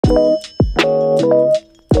I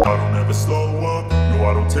don't ever slow up, no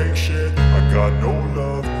I don't take shit. I got no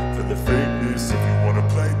love for the fakeness. If you wanna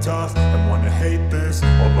play tough and wanna hate this,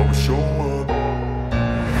 I'll always show up.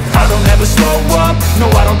 I don't ever slow up,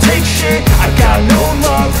 no I don't take shit. I got no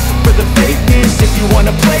love for the fakeness. If you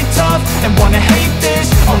wanna play tough and wanna hate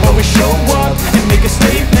this, I'll always show up and make a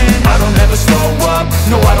statement. I don't ever slow up,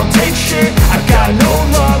 no I don't take shit. I got no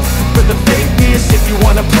love for the fakeness. If you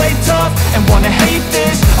wanna play tough and wanna hate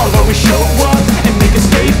this, I'll always show up and make a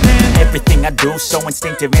statement. Everything I do so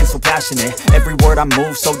instinctive and so passionate. Every word I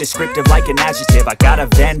move so descriptive like an adjective. I got a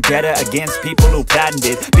vendetta against people who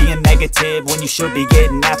patented being negative when you should be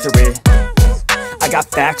getting after it. I got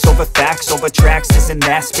facts over tracks, this and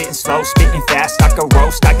that. Spitting slow, spitting fast. I could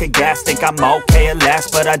roast, I could gas. Think I'm okay at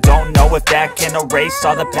last, but I don't know if that can erase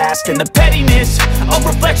all the past. And the pettiness, a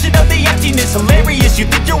reflection of the emptiness. Hilarious, you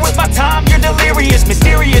think you're worth my time, you're delirious.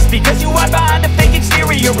 Mysterious, because you hide behind a fake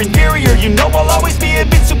exterior. Inferior, you know I'll always be a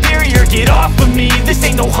bit superior. Get off of me, this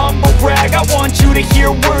ain't no humble brag. I want you to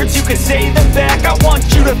hear words, you can say them back. I want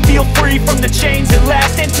you to feel free from the chains at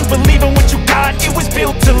last, and to believe in what you got, it was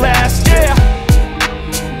built to last, yeah.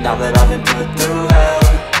 Now that I've been put through hell,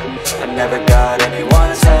 I never got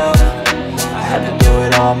anyone's help. I had to do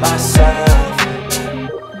it all myself.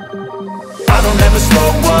 I don't ever slow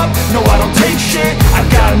up, no I don't take shit. I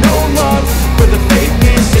got no love for the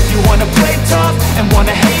fakeness. If you wanna play tough and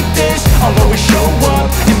wanna hate this, I'll always show up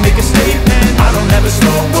and make a statement. I don't ever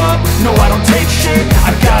slow up, no I don't take shit.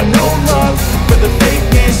 I got no love for the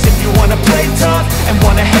fakeness. If you wanna play tough and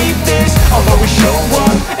wanna hate this, I'll always show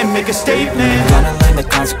up and make a statement. Gonna learn the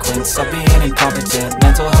consequence of being incompetent.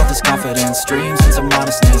 Mental health is confidence, dreams and some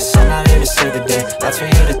honestness. I'm not here to save the day, that's for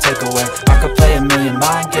you to take away. I could play a million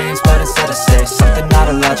mind games, but instead I say something not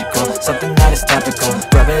illogical, something that is topical.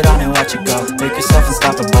 Rub it on and watch it go, make yourself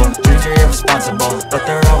unstoppable. Dreams are irresponsible, but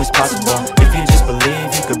they're always possible. If you just believe,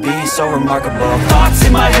 you could be so remarkable. Thoughts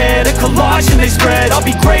in my head, a collage and they spread. I'll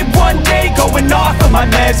be great one day, going off of my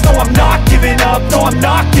meds. No, I'm not giving up, no, I'm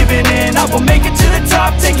not giving in. I will make it to the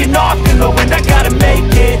top, taking off in the wind. I gotta make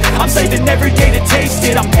it, I'm saving every day to taste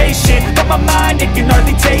it. I'm patient, but my mind, it can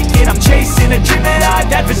hardly take it. I'm chasing a dream that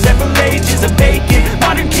I've had for several ages. A vacant,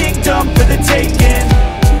 modern kingdom for the taking.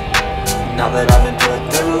 Now that I've been put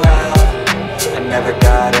through hell, I never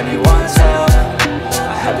got anyone